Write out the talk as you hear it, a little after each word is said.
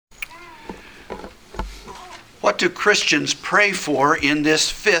What do Christians pray for in this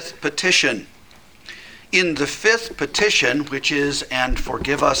fifth petition? In the fifth petition, which is, and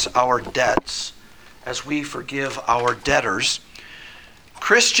forgive us our debts, as we forgive our debtors,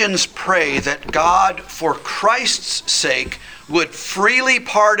 Christians pray that God, for Christ's sake, would freely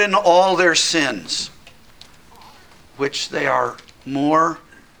pardon all their sins, which they are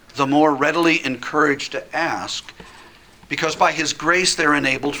the more readily encouraged to ask, because by his grace they're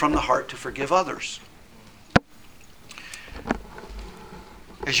enabled from the heart to forgive others.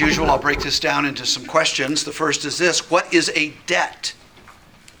 As usual, I'll break this down into some questions. The first is this: what is a debt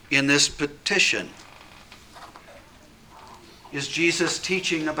in this petition? Is Jesus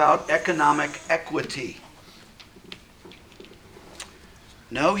teaching about economic equity?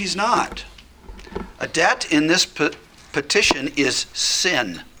 No, he's not. A debt in this petition is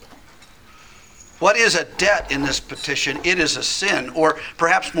sin. What is a debt in this petition? It is a sin, or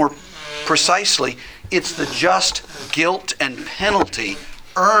perhaps more precisely, it's the just guilt and penalty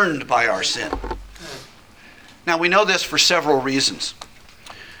earned by our sin. Now, we know this for several reasons.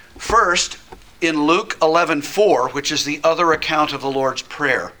 First, in Luke 11:4, which is the other account of the Lord's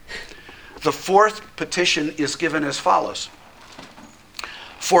Prayer, the fourth petition is given as follows: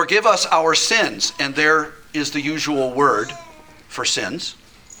 forgive us our sins, and there is the usual word for sins,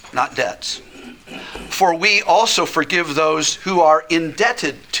 not debts. For we also forgive those who are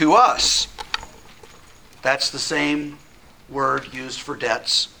indebted to us. That's the same word used for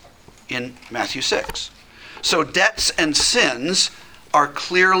debts in Matthew 6. So debts and sins are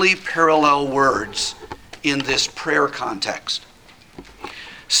clearly parallel words in this prayer context.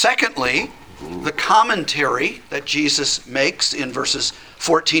 Secondly, the commentary that Jesus makes in verses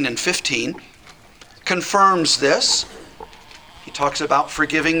 14 and 15 confirms this. He talks about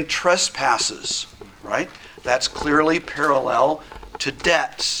forgiving trespasses, right? That's clearly parallel to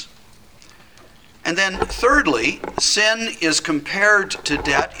debts. And then thirdly, sin is compared to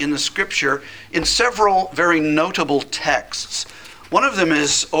debt in the scripture in several very notable texts. One of them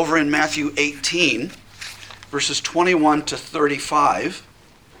is over in Matthew 18, verses 21 to 35.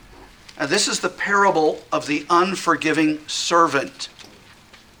 And this is the parable of the unforgiving servant.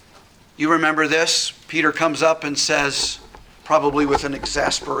 You remember this? Peter comes up and says, probably with an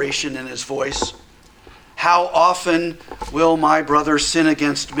exasperation in his voice, "How often will my brother sin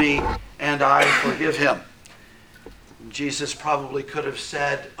against me and I forgive him?" Jesus probably could have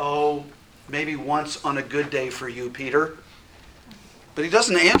said, "Oh, maybe once on a good day for you, Peter." But he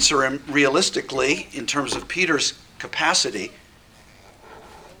doesn't answer him realistically in terms of Peter's capacity.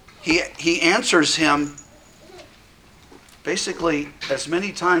 He answers him basically as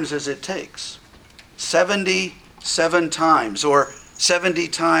many times as it takes. 77 times, or 70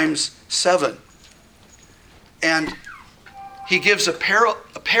 times 7. And he gives a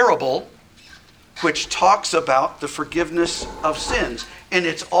parable which talks about the forgiveness of sins. And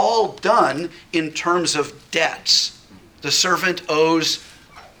it's all done in terms of debts. The servant owes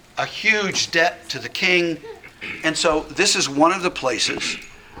a huge debt to the king. And so this is one of the places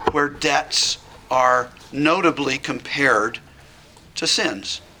where debts are notably compared to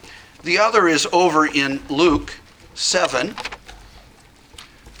sins. The other is over in Luke 7,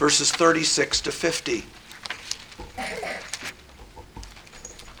 verses 36 to 50.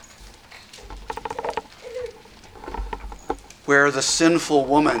 Where the sinful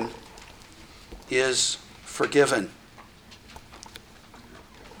woman is forgiven.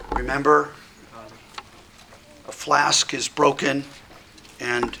 Remember, a flask is broken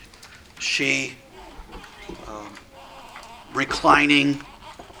and she, reclining,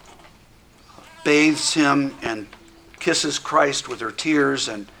 bathes him and kisses Christ with her tears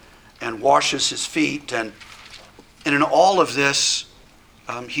and washes his feet. And in all of this,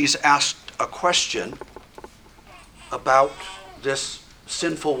 he's asked a question about this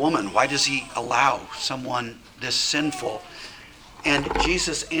sinful woman. Why does he allow someone this sinful? And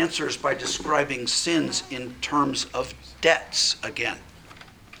Jesus answers by describing sins in terms of debts again.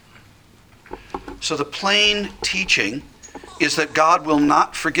 So the plain teaching is that God will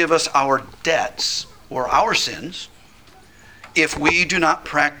not forgive us our debts or our sins if we do not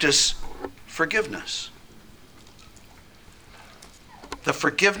practice forgiveness. The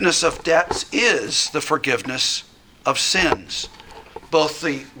forgiveness of debts is the forgiveness of sins. Both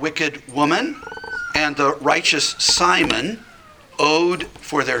the wicked woman and the righteous Simon owed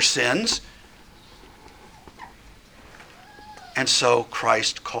for their sins. And so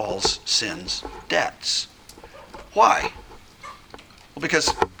Christ calls sins debts. Why? Well,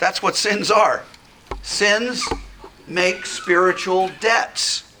 because that's what sins are. Sins make spiritual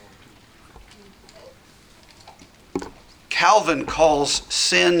debts. Calvin calls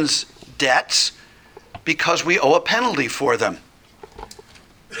sins debts because we owe a penalty for them.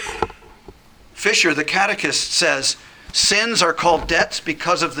 Fisher, the catechist, says, sins are called debts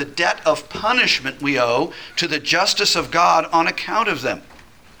because of the debt of punishment we owe to the justice of God on account of them.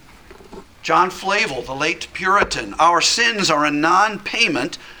 John Flavel, the late Puritan, our sins are a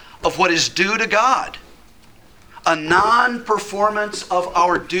non-payment of what is due to God, a non-performance of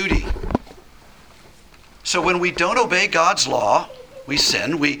our duty. So when we don't obey God's law, we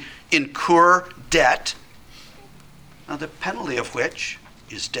sin, we incur debt, now the penalty of which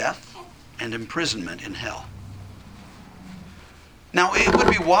is death and imprisonment in hell. Now, it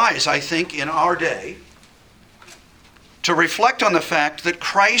would be wise, I think, in our day to reflect on the fact that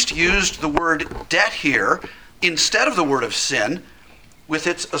Christ used the word debt here instead of the word of sin with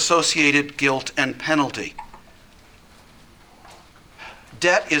its associated guilt and penalty.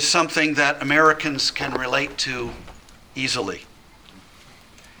 Debt is something that Americans can relate to easily.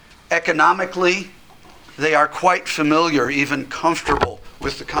 Economically, they are quite familiar, even comfortable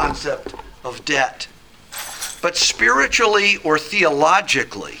with the concept of debt. But spiritually or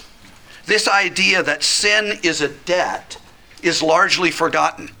theologically, this idea that sin is a debt is largely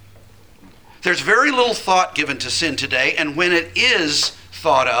forgotten. There's very little thought given to sin today, and when it is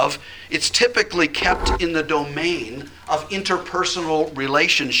thought of, it's typically kept in the domain of interpersonal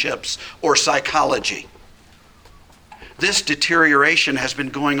relationships or psychology. This deterioration has been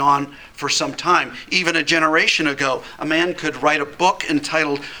going on for some time. Even a generation ago, a man could write a book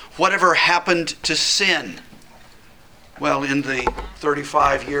entitled, Whatever Happened to Sin? Well, in the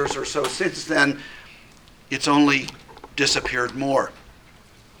 35 years or so since then, it's only disappeared more.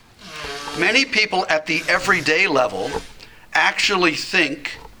 Many people at the everyday level actually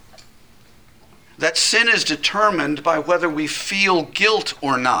think that sin is determined by whether we feel guilt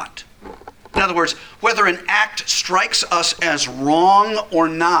or not. In other words, whether an act strikes us as wrong or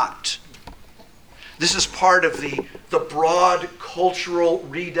not. This is part of the broad cultural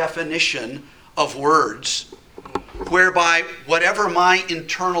redefinition of words, whereby whatever my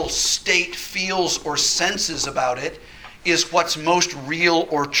internal state feels or senses about it is what's most real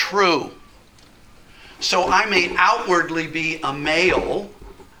or true. So I may outwardly be a male,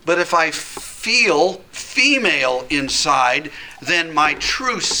 but if I feel female inside, then my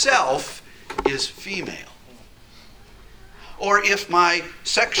true self is female. Or if my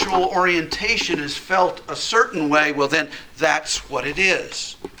sexual orientation is felt a certain way, well then that's what it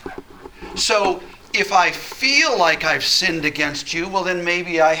is. So if I feel like I've sinned against you, well then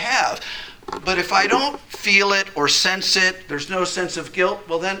maybe I have. But if I don't feel it or sense it, there's no sense of guilt,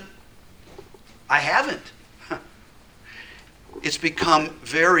 well then I haven't. It's become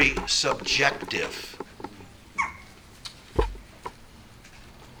very subjective.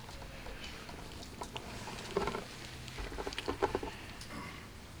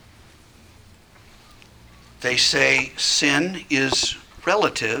 They say sin is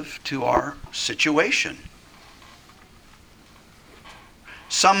relative to our situation.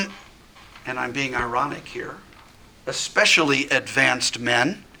 Some, and I'm being ironic here, especially advanced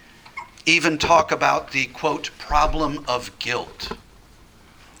men, even talk about the, quote, problem of guilt.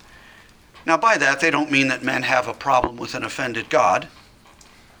 Now, by that, they don't mean that men have a problem with an offended God.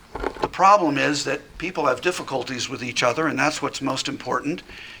 The problem is that people have difficulties with each other, and that's what's most important.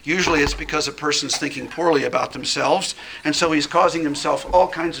 Usually it's because a person's thinking poorly about themselves, and so he's causing himself all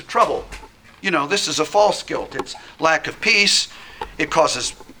kinds of trouble. You know, this is a false guilt. It's lack of peace. It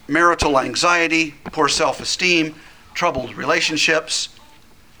causes marital anxiety, poor self-esteem, troubled relationships,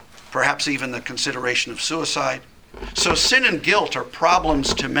 perhaps even the consideration of suicide. So sin and guilt are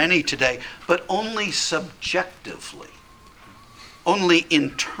problems to many today, but only subjectively, only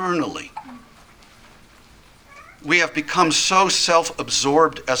internally. We have become so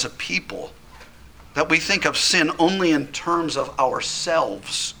self-absorbed as a people that we think of sin only in terms of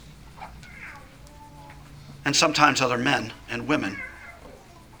ourselves, and sometimes other men and women.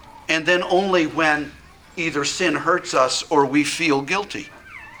 And then only when either sin hurts us or we feel guilty.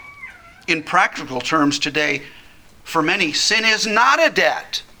 In practical terms today, for many, sin is not a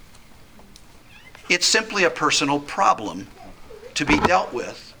debt. It's simply a personal problem to be dealt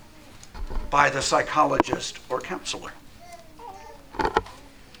with by the psychologist or counselor.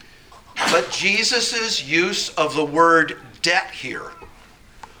 But Jesus' use of the word debt here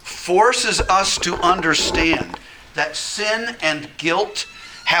forces us to understand that sin and guilt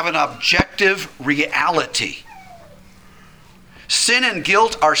have an objective reality. Sin and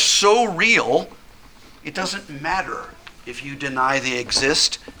guilt are so real, it doesn't matter if you deny they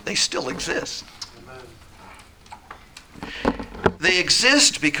exist, they still exist. They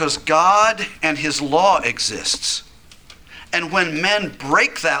exist because God and His law exists. And when men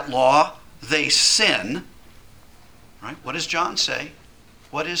break that law, they sin, right? What does John say?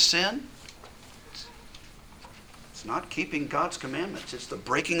 What is sin? It's not keeping God's commandments. It's the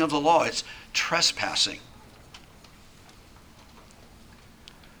breaking of the law. It's trespassing.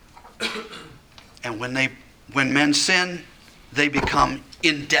 And when men sin, they become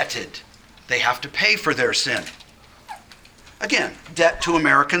indebted. They have to pay for their sin. Again, debt to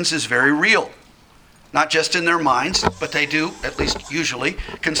Americans is very real. Not just in their minds, but they do, at least usually,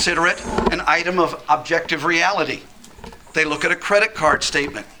 consider it an item of objective reality. They look at a credit card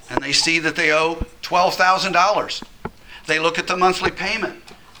statement and they see that they owe $12,000. They look at the monthly payment.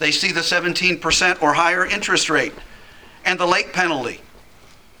 They see the 17% or higher interest rate and the late penalty.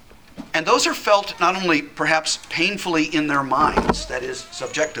 And those are felt not only perhaps painfully in their minds, that is,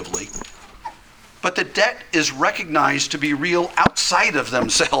 subjectively, but the debt is recognized to be real outside of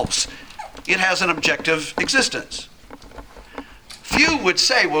themselves. It has an objective existence. Few would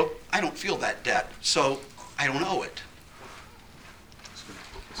say, well, I don't feel that debt, so I don't owe it.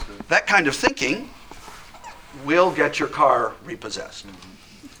 That kind of thinking will get your car repossessed.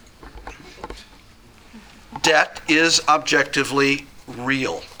 Debt is objectively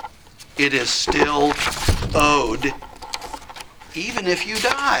real. It is still owed, even if you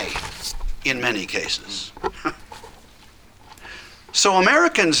die, in many cases. So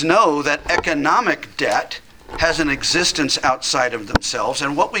Americans know that economic debt has an existence outside of themselves,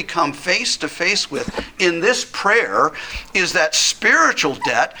 and what we come face to face with in this prayer is that spiritual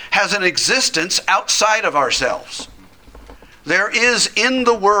debt has an existence outside of ourselves. There is in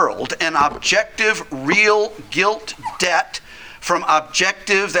the world an objective, real guilt debt from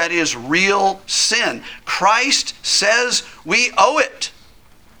objective, that is, real sin. Christ says we owe it.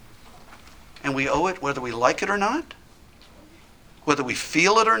 And we owe it whether we like it or not, whether we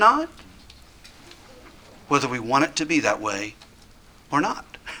feel it or not, whether we want it to be that way or not.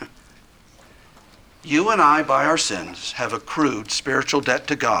 You and I, by our sins, have accrued spiritual debt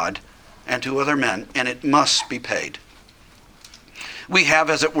to God and to other men, and it must be paid. We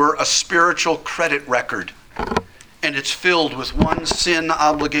have, as it were, a spiritual credit record, and it's filled with one sin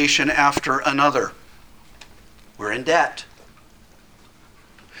obligation after another. We're in debt.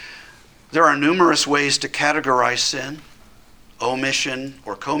 There are numerous ways to categorize sin: omission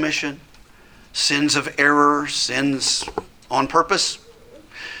or commission, sins of error, sins on purpose,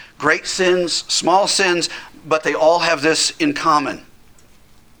 great sins, small sins, but they all have this in common.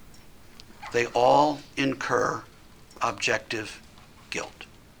 They all incur objective guilt.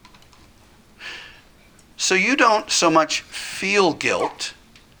 So you don't so much feel guilt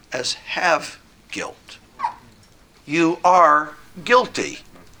as have guilt. You are guilty.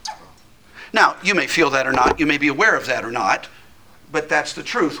 Now, you may feel that or not, you may be aware of that or not, but that's the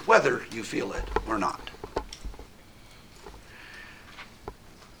truth, whether you feel it or not.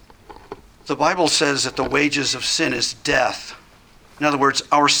 The Bible says that the wages of sin is death. In other words,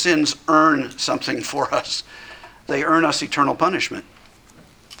 our sins earn something for us. They earn us eternal punishment.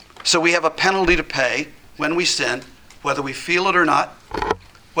 So we have a penalty to pay when we sin, whether we feel it or not,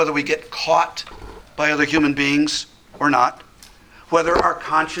 whether we get caught by other human beings or not, whether our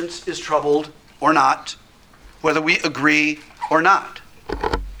conscience is troubled or not, whether we agree or not.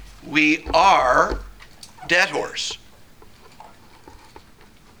 We are debtors.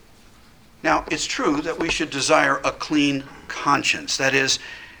 Now, it's true that we should desire a clean conscience, that is,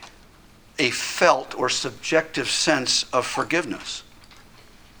 a felt or subjective sense of forgiveness.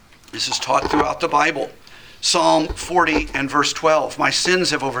 This is taught throughout the Bible. Psalm 40 and verse 12, my sins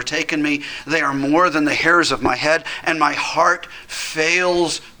have overtaken me. They are more than the hairs of my head, and my heart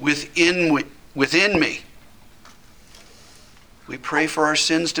fails within me. We pray for our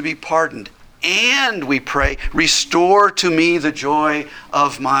sins to be pardoned, and we pray, restore to me the joy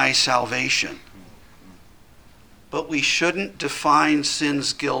of my salvation. But we shouldn't define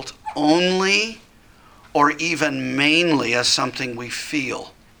sin's guilt only or even mainly as something we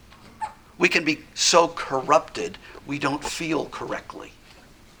feel. We can be so corrupted we don't feel correctly.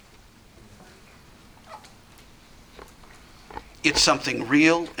 It's something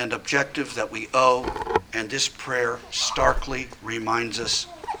real and objective that we owe, and this prayer starkly reminds us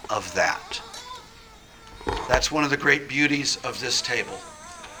of that. That's one of the great beauties of this table.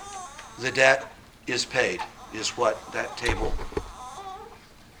 The debt is paid, is what that table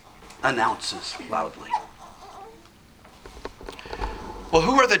announces loudly. Well,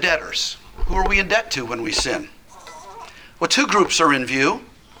 who are the debtors? Who are we in debt to when we sin? Well, two groups are in view.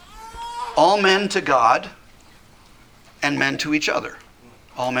 All men to God and men to each other.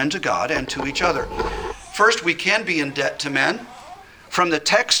 All men to God and to each other. First, we can be in debt to men. From the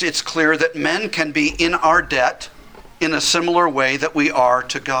text, it's clear that men can be in our debt in a similar way that we are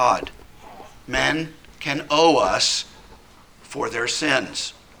to God. Men can owe us for their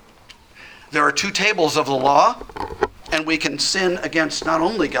sins. There are two tables of the law, and we can sin against not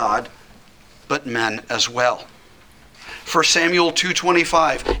only God, but men as well. 1 Samuel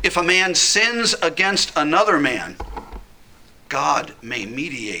 2:25, if a man sins against another man, God may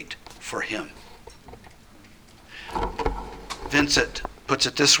mediate for him. Vincent puts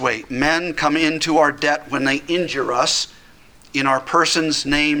it this way, men come into our debt when they injure us in our persons,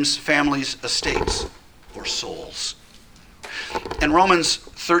 names, families, estates, or souls. And Romans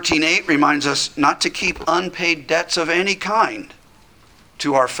 13:8 reminds us not to keep unpaid debts of any kind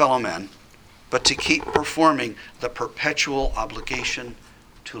to our fellow men, but to keep performing the perpetual obligation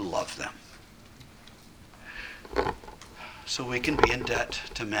to love them. So we can be in debt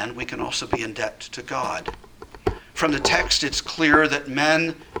to men. We can also be in debt to God. From the text, it's clear that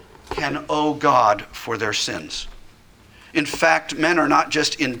men can owe God for their sins. In fact, men are not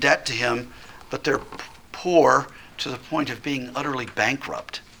just in debt to him, but they're poor to the point of being utterly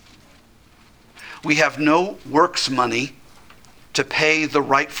bankrupt. We have no works money to pay the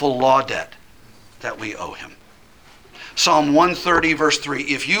rightful law debt that we owe him. Psalm 130, verse 3,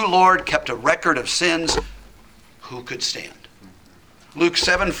 if you, Lord, kept a record of sins, who could stand? Luke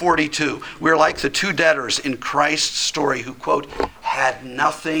 7:42, we're like the two debtors in Christ's story who, quote, had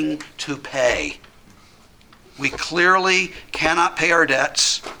nothing to pay. We clearly cannot pay our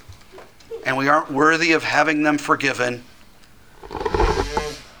debts, and we aren't worthy of having them forgiven.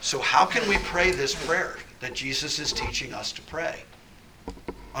 So how can we pray this prayer that Jesus is teaching us to pray?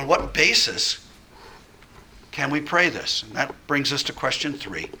 On what basis can we pray this? And that brings us to question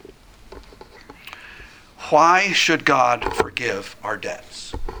 3. Why should God forgive our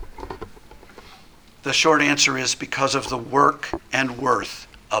debts? The short answer is because of the work and worth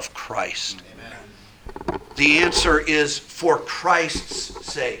of Christ. Amen. The answer is for Christ's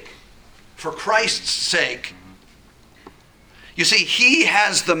sake. For Christ's sake. You see, he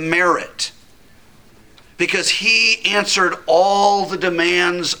has the merit because he answered all the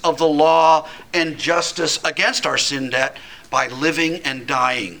demands of the law and justice against our sin debt by living and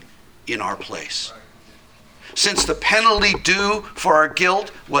dying in our place. Since the penalty due for our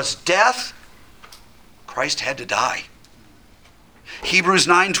guilt was death, Christ had to die. Hebrews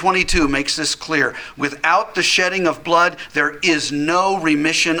 9:22 makes this clear. Without the shedding of blood, there is no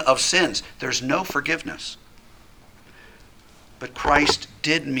remission of sins. There's no forgiveness. But Christ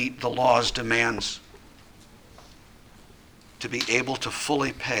did meet the law's demands to be able to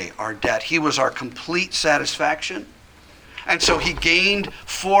fully pay our debt. He was our complete satisfaction. And so he gained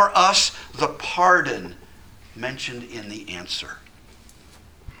for us the pardon mentioned in the answer.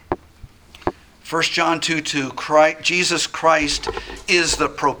 1 John 2:2, Jesus Christ is the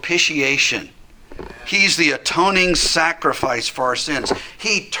propitiation. He's the atoning sacrifice for our sins.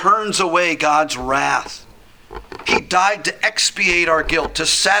 He turns away God's wrath. He died to expiate our guilt, to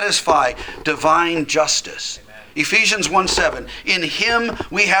satisfy divine justice. Amen. Ephesians 1:7, in him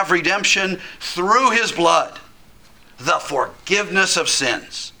we have redemption through his blood, the forgiveness of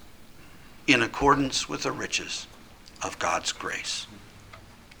sins, in accordance with the riches of God's grace.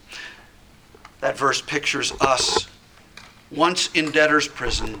 That verse pictures us once in debtor's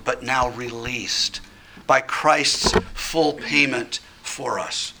prison, but now released by Christ's full payment for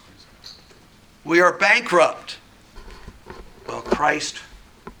us. We are bankrupt. Well, Christ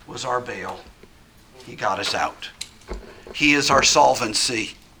was our bail. He got us out. He is our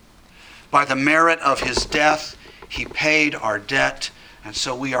solvency. By the merit of his death, he paid our debt, and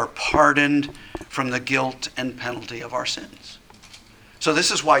so we are pardoned from the guilt and penalty of our sins. So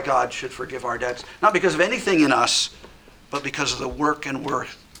this is why God should forgive our debts, not because of anything in us, but because of the work and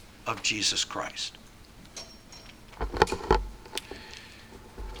worth of Jesus Christ.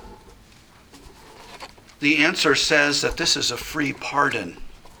 The answer says that this is a free pardon.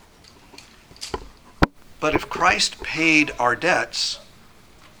 But if Christ paid our debts,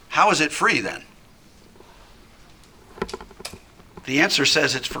 how is it free then? The answer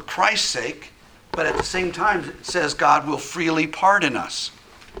says it's for Christ's sake, but at the same time it says God will freely pardon us.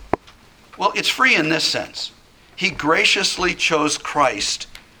 Well, it's free in this sense. He graciously chose Christ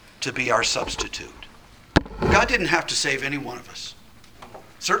to be our substitute. God didn't have to save any one of us.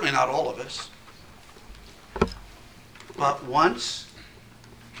 Certainly not all of us. But once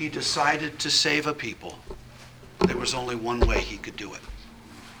he decided to save a people, there was only one way he could do it.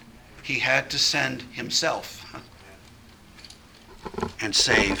 He had to send himself and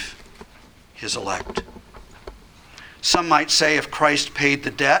save his elect. Some might say if Christ paid the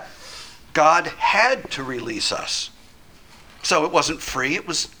debt, God had to release us. So it wasn't free, it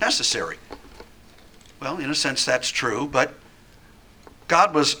was necessary. Well, in a sense that's true, but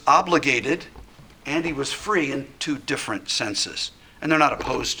God was obligated and he was free in two different senses. And they're not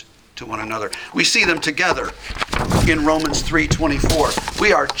opposed to one another. We see them together in Romans 3:24.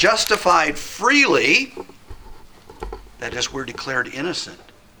 We are justified freely. That is, we're declared innocent,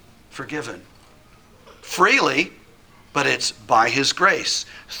 forgiven. Freely, but it's by his grace,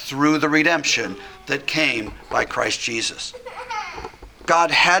 through the redemption that came by Christ Jesus.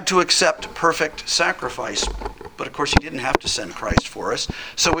 God had to accept perfect sacrifice, but of course he didn't have to send Christ for us.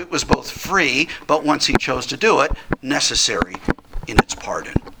 So it was both free, but once he chose to do it, necessary in its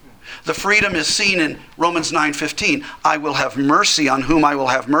pardon. The freedom is seen in Romans 9:15. I will have mercy on whom I will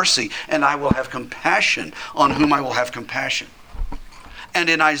have mercy, and I will have compassion on whom I will have compassion. And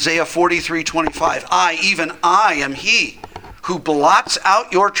in Isaiah 43:25, even I am he who blots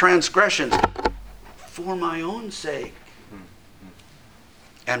out your transgressions for my own sake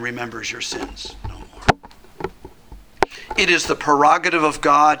and remembers your sins no more. It is the prerogative of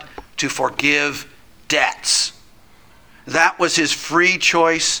God to forgive debts. That was his free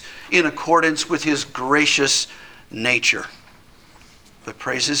choice in accordance with his gracious nature. But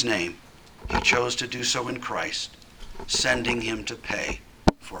praise his name, he chose to do so in Christ, sending him to pay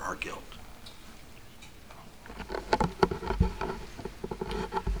for our guilt.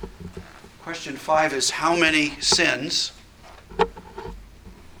 Question 5 is, how many sins,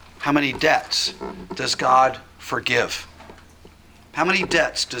 how many debts does God forgive? How many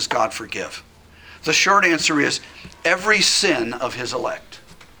debts does God forgive? The short answer is every sin of his elect.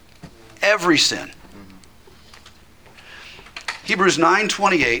 Every sin. Hebrews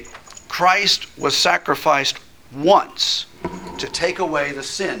 9:28, Christ was sacrificed once to take away the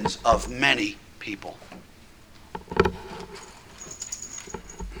sins of many people.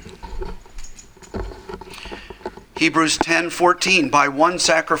 Hebrews 10:14, by one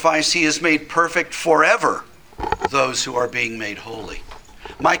sacrifice he has made perfect forever those who are being made holy.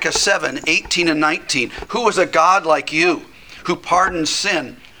 Micah 7:18 and 19, who is a God like you, who pardons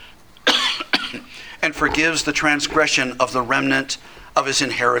sin and forgives the transgression of the remnant of his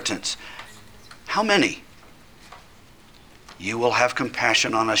inheritance? How many? You will have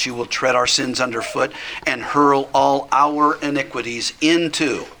compassion on us. You will tread our sins underfoot and hurl all our iniquities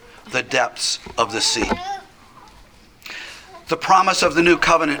into the depths of the sea. The promise of the new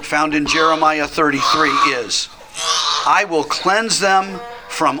covenant found in Jeremiah 33 is, I will cleanse them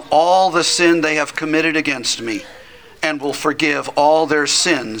from all the sin they have committed against me, and will forgive all their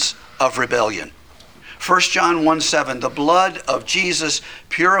sins of rebellion. 1 John 1:7, the blood of Jesus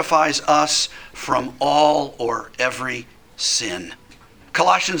purifies us from all or every sin.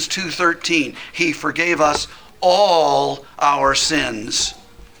 Colossians 2:13, he forgave us all our sins.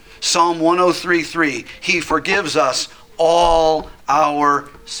 Psalm 103:3, he forgives us all our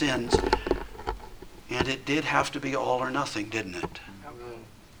sins. And it did have to be all or nothing, didn't it?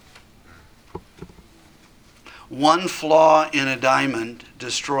 One flaw in a diamond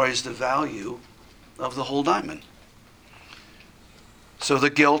destroys the value of the whole diamond. So the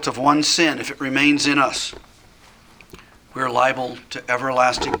guilt of one sin, if it remains in us, we're liable to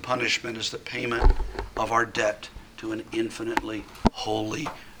everlasting punishment as the payment of our debt to an infinitely holy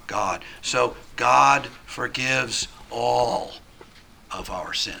God. So God forgives all of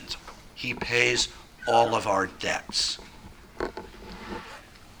our sins. He pays all of our debts.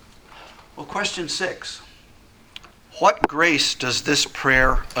 Well, question 6. What grace does this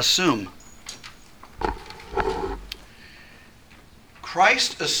prayer assume?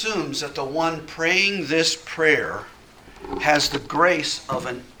 Christ assumes that the one praying this prayer has the grace of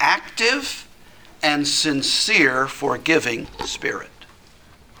an active and sincere forgiving spirit.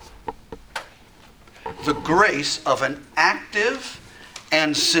 The grace of an active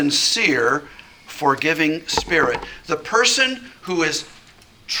and sincere forgiving spirit. The person who is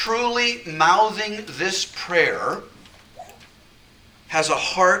truly mouthing this prayer has a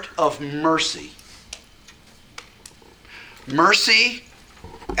heart of mercy. Mercy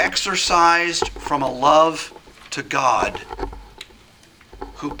exercised from a love to God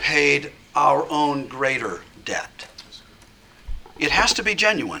who paid our own greater debt. It has to be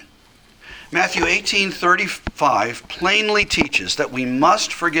genuine. Matthew 18:35 plainly teaches that we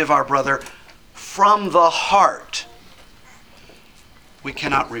must forgive our brother from the heart. We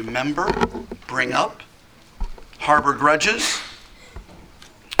cannot remember, bring up, harbor grudges,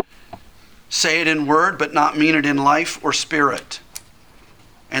 say it in word but not mean it in life or spirit.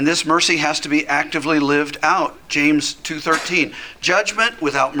 And this mercy has to be actively lived out. James 2:13. Judgment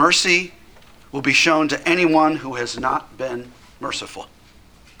without mercy will be shown to anyone who has not been merciful.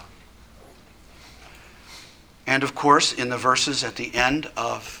 And of course, in the verses at the end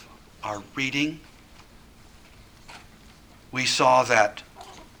of our reading, we saw that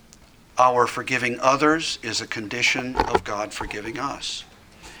our forgiving others is a condition of God forgiving us.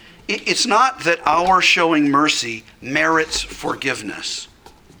 It's not that our showing mercy merits forgiveness,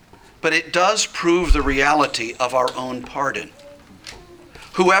 but it does prove the reality of our own pardon.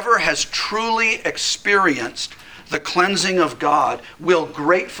 Whoever has truly experienced the cleansing of God will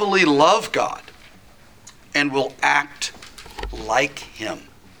gratefully love God and will act like him.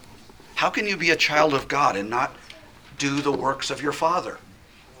 How can you be a child of God and not do the works of your Father?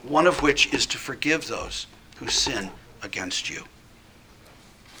 One of which is to forgive those who sin against you.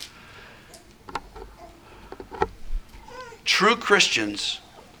 True Christians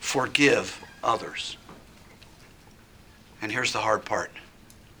forgive others. And here's the hard part.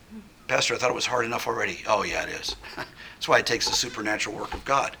 Pastor, I thought it was hard enough already. Oh, yeah, it is. That's why it takes the supernatural work of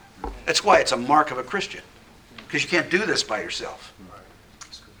God. That's why it's a mark of a Christian. Because you can't do this by yourself.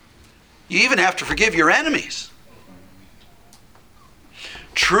 You even have to forgive your enemies.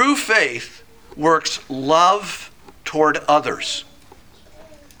 True faith works love toward others.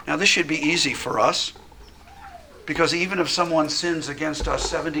 Now, this should be easy for us, because even if someone sins against us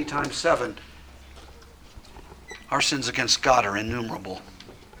 70 times 7, our sins against God are innumerable.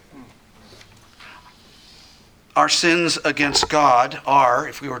 Our sins against God are,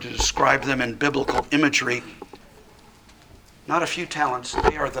 if we were to describe them in biblical imagery, not a few talents,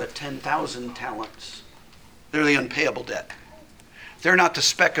 they are the 10,000 talents. They're the unpayable debt. They're not the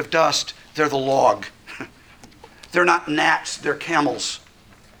speck of dust, they're the log. They're not gnats, they're camels.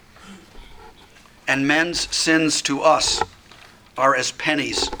 And men's sins to us are as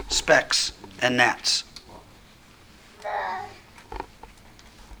pennies, specks, and gnats.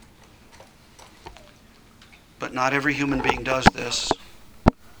 But not every human being does this.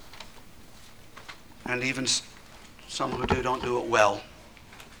 And even some who do don't do it well.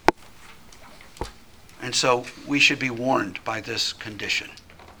 And so we should be warned by this condition.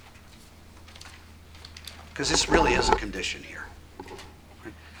 Because this really is a condition here.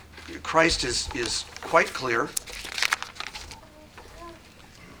 Christ is quite clear.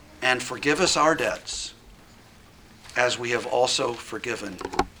 And forgive us our debts, as we have also forgiven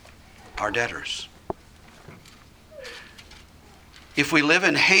our debtors. If we live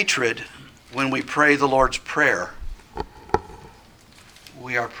in hatred when we pray the Lord's Prayer,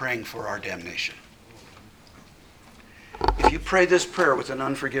 we are praying for our damnation. If you pray this prayer with an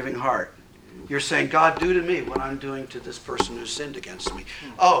unforgiving heart, you're saying, God, do to me what I'm doing to this person who sinned against me.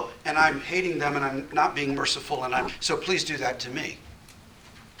 Oh, and I'm hating them and I'm not being merciful, so please do that to me.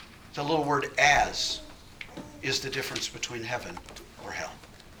 The little word as is the difference between heaven or hell.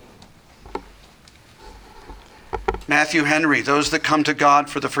 Matthew Henry, those that come to God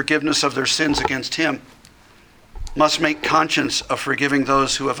for the forgiveness of their sins against him must make conscience of forgiving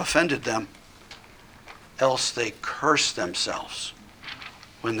those who have offended them, else they curse themselves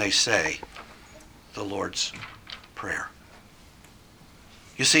when they say the Lord's Prayer.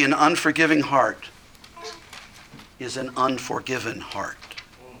 You see, an unforgiving heart is an unforgiven heart.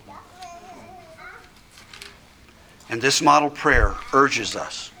 And this model prayer urges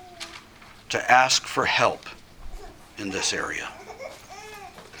us to ask for help in this area.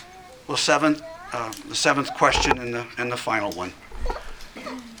 Well, the seventh question and the final one.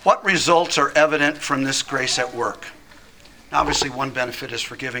 What results are evident from this grace at work? Now, obviously, one benefit is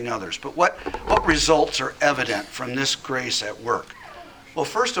forgiving others, but what results are evident from this grace at work? Well,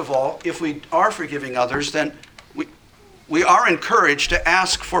 first of all, if we are forgiving others, then we are encouraged to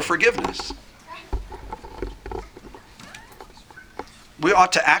ask for forgiveness. We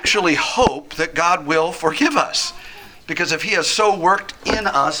ought to actually hope that God will forgive us. Because if he has so worked in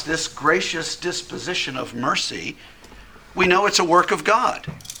us this gracious disposition of mercy, we know it's a work of God.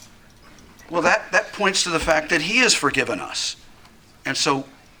 Well, that points to the fact that he has forgiven us. And so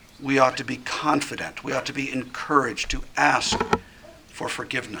we ought to be confident. We ought to be encouraged to ask for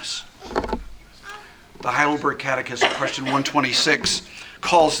forgiveness. The Heidelberg Catechism, question 126,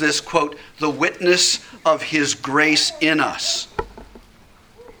 calls this, quote, the witness of his grace in us.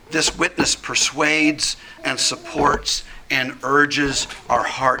 This witness persuades and supports and urges our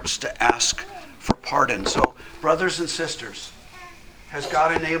hearts to ask for pardon. So, brothers and sisters, has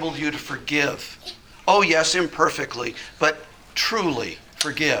God enabled you to forgive? Oh, yes, imperfectly, but truly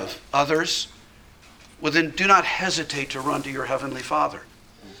forgive others? Well, then do not hesitate to run to your Heavenly Father,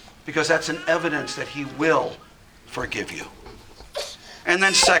 because that's an evidence that he will forgive you. And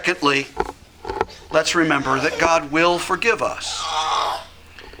then secondly, let's remember that God will forgive us.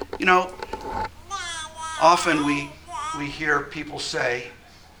 You know, often we hear people say,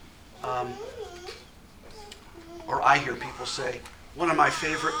 or I hear people say, one of my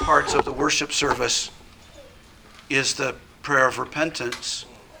favorite parts of the worship service is the prayer of repentance.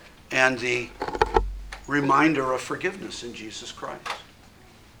 and the reminder of forgiveness in Jesus Christ.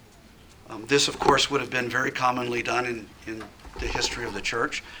 This, of course, would have been very commonly done in the history of the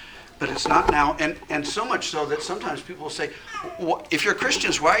church, but it's not now, and so much so that sometimes people will say, if you're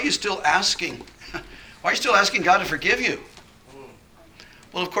Christians, why are you still asking? Why are you still asking God to forgive you?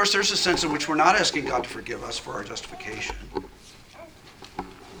 Well, of course, there's a sense in which we're not asking God to forgive us for our justification.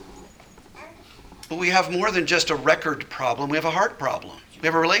 But we have more than just a record problem. We have a heart problem. We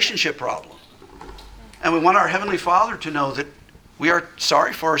have a relationship problem. And we want our Heavenly Father to know that we are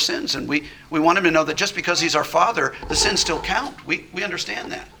sorry for our sins. And we want Him to know that just because He's our Father, the sins still count. We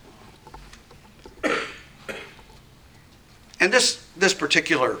understand that. And this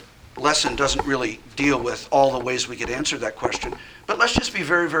particular lesson doesn't really deal with all the ways we could answer that question. But let's just be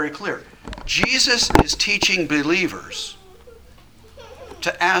very, very clear. Jesus is teaching believers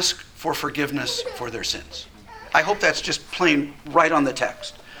to ask for forgiveness for their sins. I hope that's just plain right on the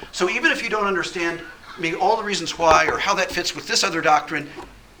text. So even if you don't understand maybe all the reasons why or how that fits with this other doctrine,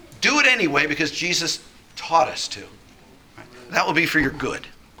 do it anyway because Jesus taught us to. That will be for your good.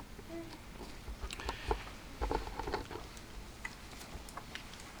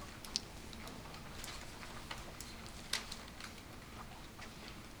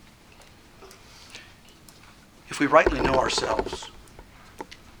 If we rightly know ourselves,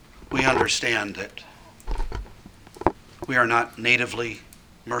 we understand that we are not natively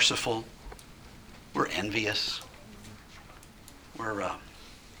merciful. We're envious. We're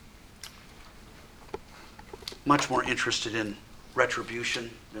much more interested in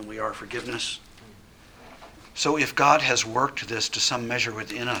retribution than we are forgiveness. So if God has worked this to some measure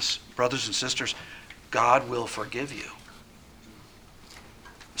within us, brothers and sisters, God will forgive you.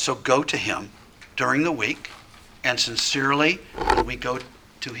 So go to Him during the week, and sincerely, when we go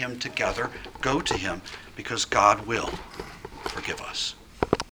to Him together, go to Him because God will forgive us.